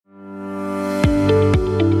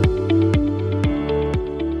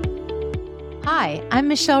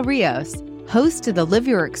Michelle Rios, host of the Live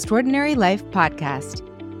Your Extraordinary Life podcast.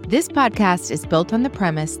 This podcast is built on the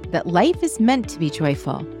premise that life is meant to be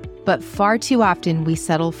joyful, but far too often we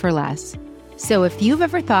settle for less. So if you've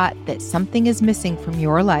ever thought that something is missing from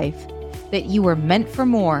your life, that you were meant for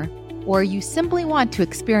more, or you simply want to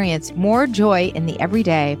experience more joy in the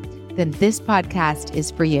everyday, then this podcast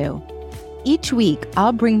is for you. Each week,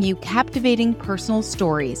 I'll bring you captivating personal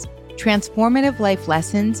stories, transformative life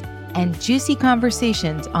lessons, and juicy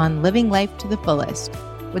conversations on living life to the fullest,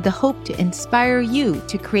 with the hope to inspire you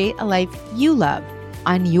to create a life you love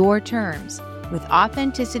on your terms, with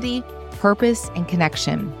authenticity, purpose, and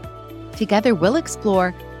connection. Together, we'll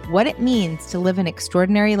explore what it means to live an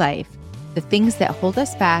extraordinary life, the things that hold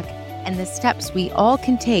us back, and the steps we all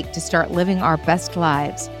can take to start living our best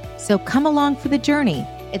lives. So come along for the journey.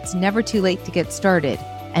 It's never too late to get started,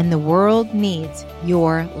 and the world needs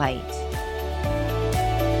your light.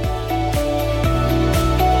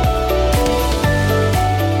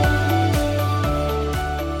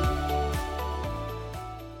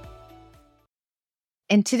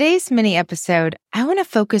 In today's mini episode, I want to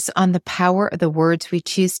focus on the power of the words we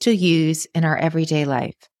choose to use in our everyday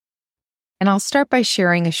life. And I'll start by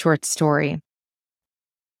sharing a short story.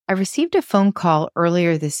 I received a phone call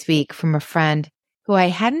earlier this week from a friend who I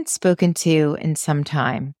hadn't spoken to in some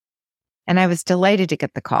time. And I was delighted to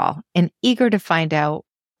get the call and eager to find out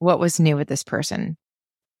what was new with this person.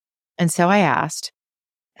 And so I asked,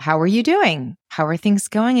 "How are you doing? How are things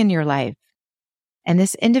going in your life?" And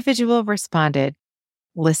this individual responded,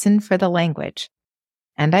 "Listen for the language."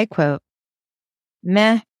 And I quote,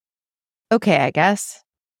 "Meh, okay, I guess.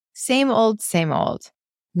 Same old, same old.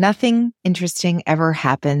 Nothing interesting ever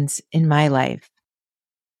happens in my life."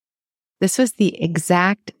 This was the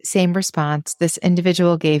exact same response this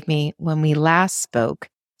individual gave me when we last spoke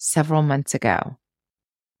several months ago.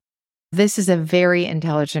 This is a very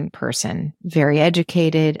intelligent person, very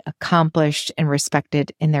educated, accomplished, and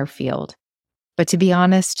respected in their field. But to be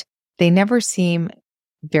honest, they never seem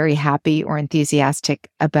very happy or enthusiastic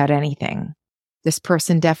about anything. This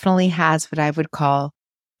person definitely has what I would call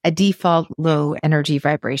a default low energy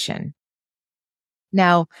vibration.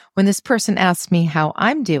 Now, when this person asked me how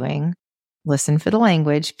I'm doing, listen for the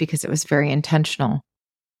language because it was very intentional.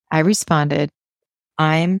 I responded,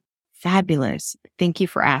 "I'm fabulous. Thank you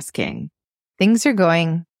for asking. Things are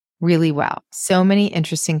going really well. So many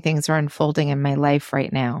interesting things are unfolding in my life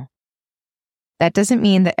right now." That doesn't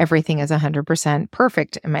mean that everything is 100%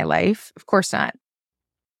 perfect in my life. Of course not.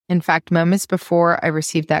 In fact, moments before I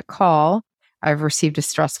received that call, I've received a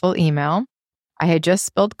stressful email. I had just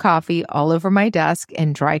spilled coffee all over my desk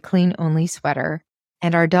in dry clean only sweater,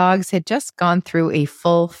 and our dogs had just gone through a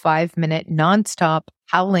full 5-minute nonstop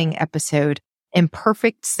howling episode in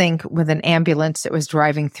perfect sync with an ambulance that was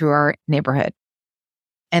driving through our neighborhood.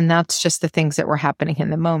 And that's just the things that were happening in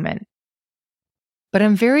the moment. But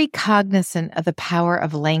I'm very cognizant of the power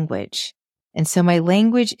of language. And so my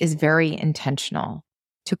language is very intentional.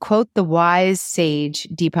 To quote the wise sage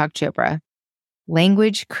Deepak Chopra,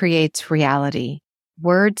 "Language creates reality.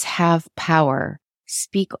 Words have power.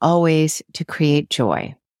 Speak always to create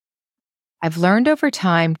joy." I've learned over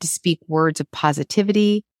time to speak words of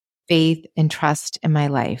positivity, faith, and trust in my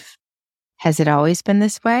life. Has it always been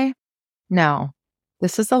this way? No.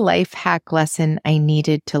 This is a life hack lesson I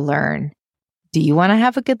needed to learn. Do you want to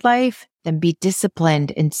have a good life? Then be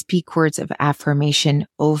disciplined and speak words of affirmation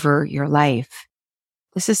over your life.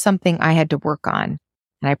 This is something I had to work on,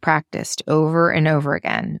 and I practiced over and over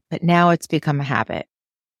again, but now it's become a habit.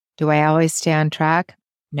 Do I always stay on track?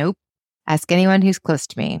 Nope. Ask anyone who's close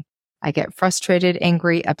to me. I get frustrated,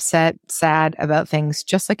 angry, upset, sad about things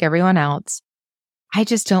just like everyone else. I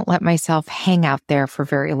just don't let myself hang out there for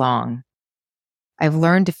very long. I've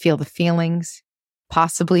learned to feel the feelings,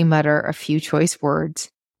 possibly mutter a few choice words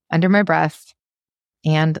under my breath,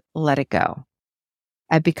 and let it go.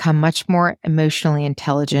 I've become much more emotionally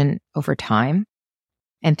intelligent over time,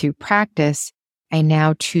 and through practice, I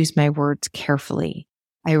now choose my words carefully.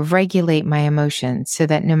 I regulate my emotions so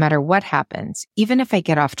that no matter what happens, even if I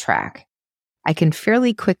get off track, I can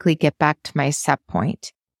fairly quickly get back to my set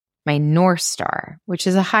point, my North Star, which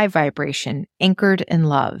is a high vibration anchored in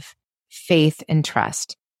love, faith, and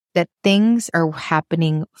trust. That things are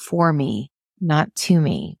happening for me, not to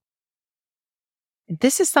me.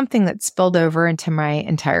 This is something that spilled over into my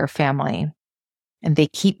entire family, and they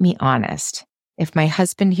keep me honest. If my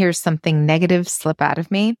husband hears something negative slip out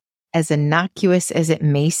of me, as innocuous as it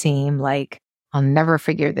may seem, like, "I'll never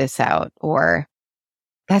figure this out," or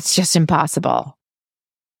 "That's just impossible,"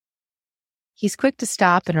 he's quick to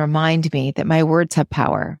stop and remind me that my words have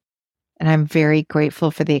power. and I'm very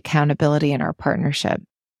grateful for the accountability in our partnership.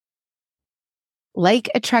 Like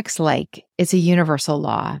attracts like is a universal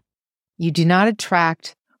law. You do not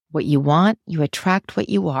attract what you want, you attract what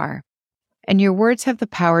you are. And your words have the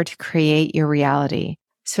power to create your reality.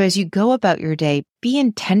 So as you go about your day, be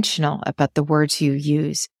intentional about the words you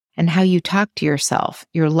use and how you talk to yourself,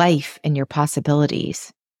 your life, and your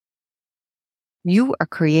possibilities. You are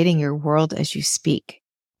creating your world as you speak.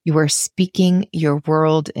 You are speaking your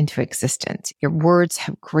world into existence. Your words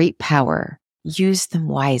have great power. Use them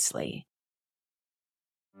wisely.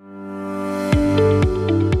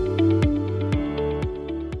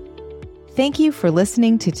 Thank you for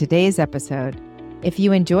listening to today's episode. If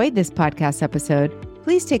you enjoyed this podcast episode,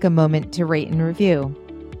 please take a moment to rate and review.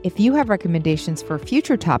 If you have recommendations for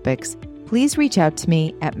future topics, please reach out to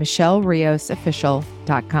me at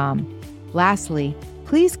michelleriossofficial.com. Lastly,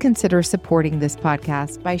 please consider supporting this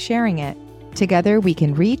podcast by sharing it. Together, we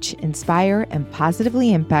can reach, inspire, and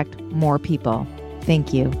positively impact more people.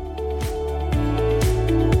 Thank you.